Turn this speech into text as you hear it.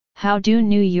How do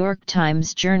New York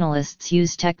Times journalists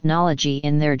use technology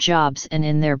in their jobs and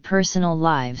in their personal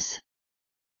lives?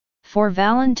 For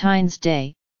Valentine's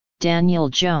Day, Daniel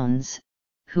Jones,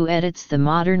 who edits the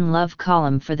Modern Love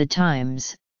column for the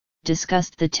Times,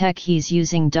 discussed the tech he's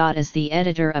using. As the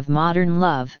editor of Modern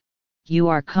Love, you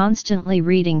are constantly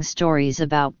reading stories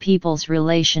about people's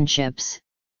relationships,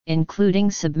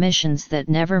 including submissions that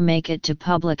never make it to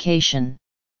publication.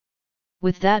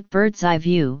 With that bird's eye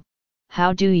view,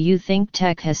 how do you think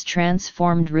tech has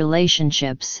transformed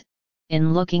relationships?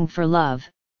 In looking for love,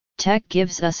 tech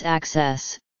gives us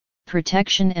access,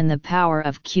 protection, and the power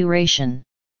of curation.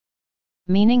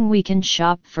 Meaning we can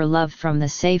shop for love from the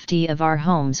safety of our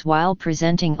homes while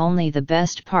presenting only the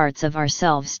best parts of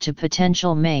ourselves to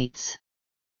potential mates.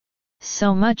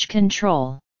 So much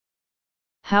control.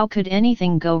 How could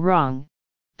anything go wrong?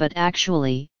 But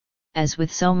actually, as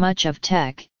with so much of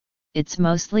tech, it's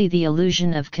mostly the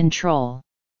illusion of control.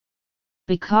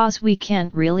 Because we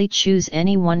can't really choose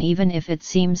anyone even if it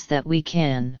seems that we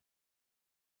can.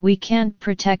 We can't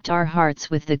protect our hearts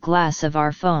with the glass of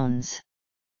our phones.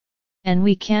 And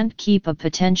we can't keep a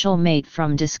potential mate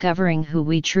from discovering who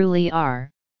we truly are,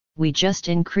 we just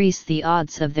increase the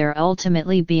odds of their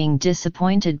ultimately being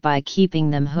disappointed by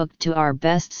keeping them hooked to our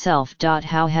best self.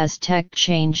 How has tech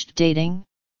changed dating?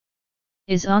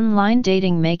 Is online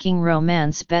dating making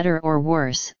romance better or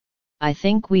worse? I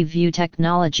think we view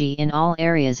technology in all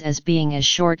areas as being a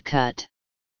shortcut.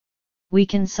 We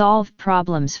can solve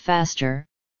problems faster,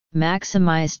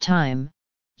 maximize time,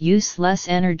 use less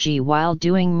energy while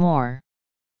doing more.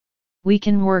 We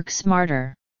can work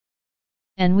smarter.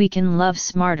 And we can love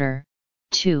smarter,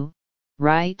 too,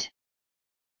 right?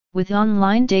 With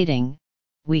online dating,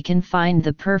 we can find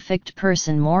the perfect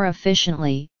person more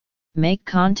efficiently, make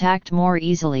contact more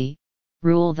easily,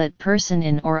 rule that person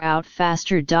in or out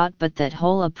faster. But that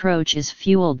whole approach is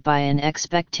fueled by an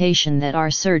expectation that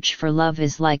our search for love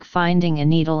is like finding a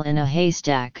needle in a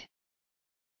haystack.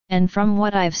 And from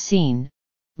what I've seen,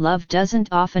 love doesn't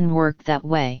often work that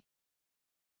way.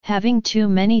 Having too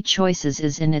many choices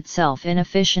is in itself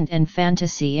inefficient and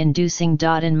fantasy-inducing.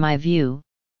 In my view,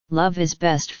 love is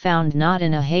best found not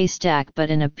in a haystack but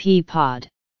in a pea pod.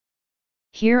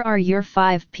 Here are your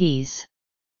 5 Ps.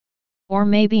 Or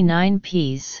maybe 9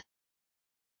 Ps.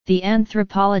 The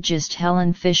anthropologist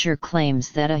Helen Fisher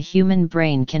claims that a human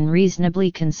brain can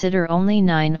reasonably consider only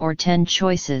 9 or 10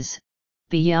 choices.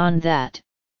 Beyond that,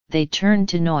 they turn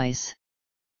to noise.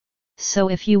 So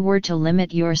if you were to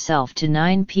limit yourself to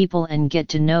 9 people and get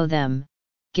to know them,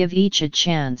 give each a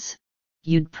chance,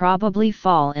 you'd probably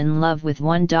fall in love with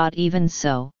one. Even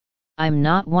so, I'm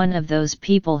not one of those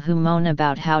people who moan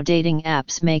about how dating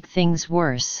apps make things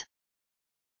worse.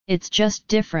 It's just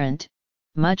different,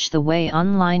 much the way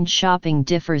online shopping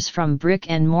differs from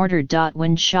brick and mortar.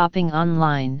 When shopping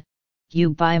online, you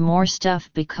buy more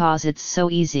stuff because it's so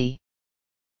easy.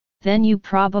 Then you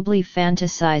probably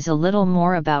fantasize a little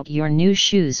more about your new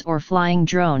shoes or flying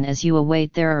drone as you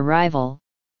await their arrival,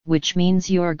 which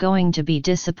means you're going to be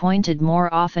disappointed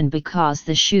more often because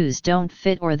the shoes don't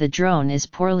fit or the drone is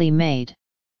poorly made.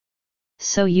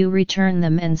 So you return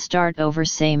them and start over,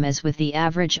 same as with the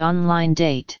average online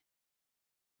date.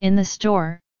 In the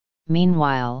store,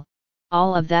 meanwhile,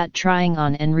 all of that trying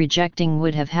on and rejecting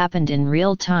would have happened in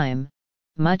real time,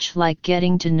 much like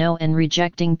getting to know and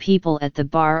rejecting people at the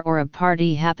bar or a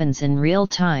party happens in real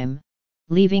time,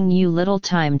 leaving you little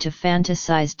time to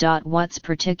fantasize. What's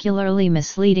particularly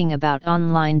misleading about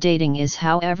online dating is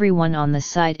how everyone on the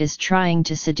site is trying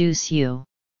to seduce you.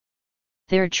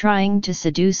 They're trying to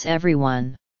seduce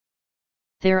everyone.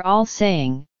 They're all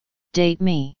saying, "Date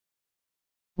me."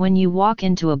 When you walk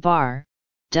into a bar,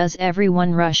 does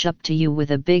everyone rush up to you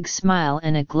with a big smile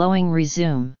and a glowing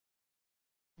resume?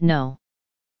 No.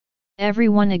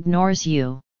 Everyone ignores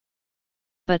you.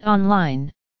 But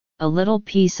online, a little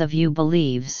piece of you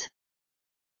believes.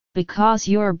 Because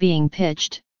you're being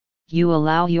pitched, you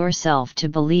allow yourself to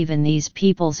believe in these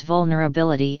people's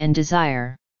vulnerability and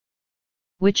desire.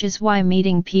 Which is why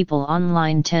meeting people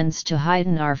online tends to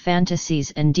heighten our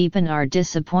fantasies and deepen our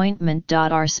disappointment.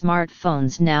 Our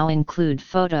smartphones now include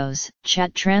photos,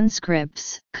 chat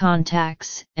transcripts,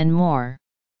 contacts, and more.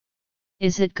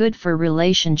 Is it good for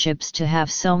relationships to have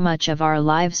so much of our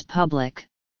lives public?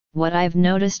 What I've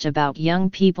noticed about young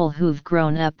people who've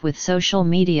grown up with social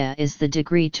media is the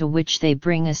degree to which they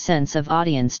bring a sense of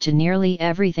audience to nearly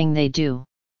everything they do.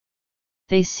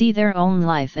 They see their own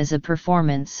life as a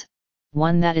performance,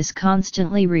 one that is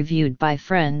constantly reviewed by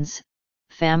friends,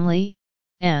 family,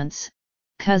 aunts,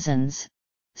 cousins,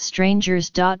 strangers.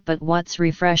 But what's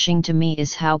refreshing to me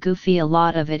is how goofy a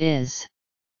lot of it is.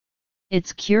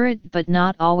 It's curate but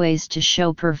not always to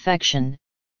show perfection.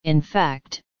 In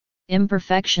fact,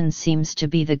 imperfection seems to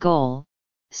be the goal,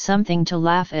 something to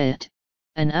laugh at,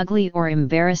 an ugly or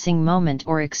embarrassing moment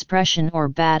or expression or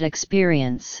bad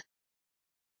experience.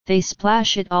 They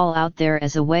splash it all out there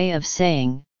as a way of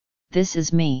saying, "This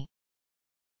is me."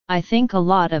 I think a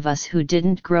lot of us who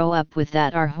didn't grow up with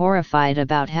that are horrified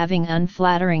about having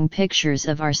unflattering pictures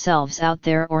of ourselves out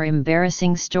there or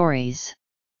embarrassing stories.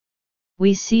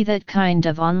 We see that kind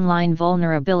of online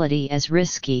vulnerability as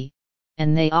risky,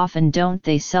 and they often don't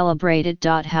they celebrate it.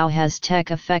 How has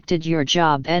tech affected your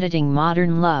job editing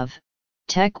modern love?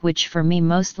 Tech, which for me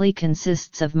mostly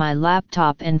consists of my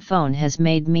laptop and phone, has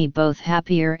made me both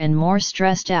happier and more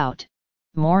stressed out,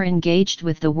 more engaged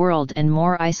with the world and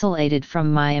more isolated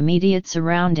from my immediate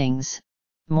surroundings,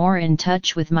 more in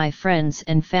touch with my friends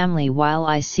and family while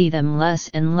I see them less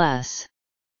and less.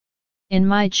 In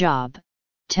my job,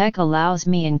 tech allows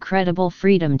me incredible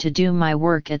freedom to do my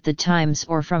work at the Times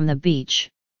or from the beach,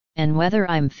 and whether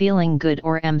I'm feeling good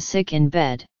or am sick in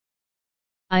bed.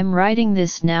 I'm writing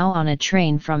this now on a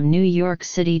train from New York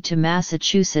City to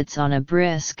Massachusetts on a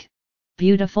brisk,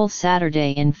 beautiful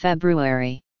Saturday in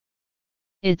February.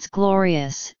 It's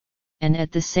glorious, and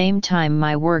at the same time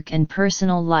my work and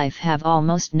personal life have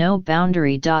almost no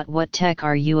boundary. What tech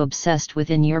are you obsessed with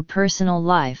in your personal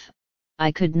life?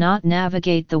 I could not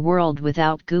navigate the world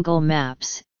without Google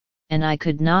Maps, and I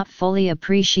could not fully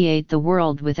appreciate the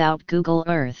world without Google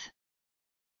Earth.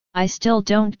 I still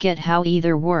don't get how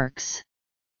either works.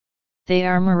 They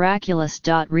are miraculous.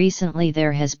 Recently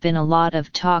there has been a lot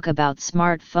of talk about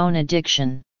smartphone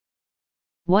addiction.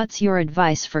 What's your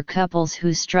advice for couples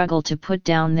who struggle to put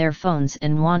down their phones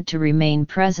and want to remain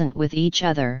present with each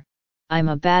other? I'm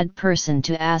a bad person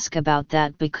to ask about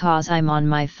that because I'm on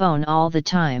my phone all the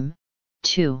time,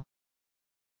 too.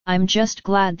 I'm just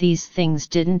glad these things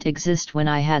didn't exist when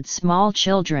I had small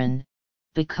children,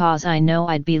 because I know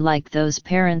I'd be like those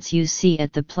parents you see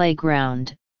at the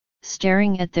playground,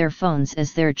 staring at their phones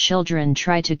as their children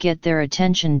try to get their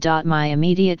attention. My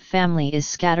immediate family is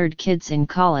scattered kids in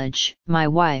college, my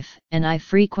wife and I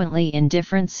frequently in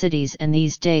different cities, and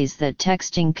these days that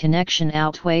texting connection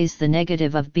outweighs the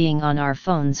negative of being on our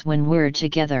phones when we're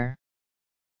together.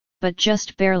 But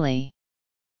just barely.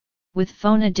 With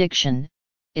phone addiction,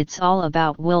 it's all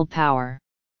about willpower.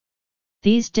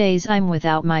 These days I'm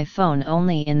without my phone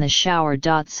only in the shower.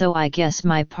 So I guess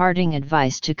my parting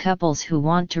advice to couples who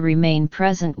want to remain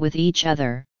present with each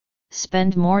other: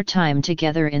 spend more time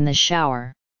together in the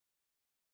shower.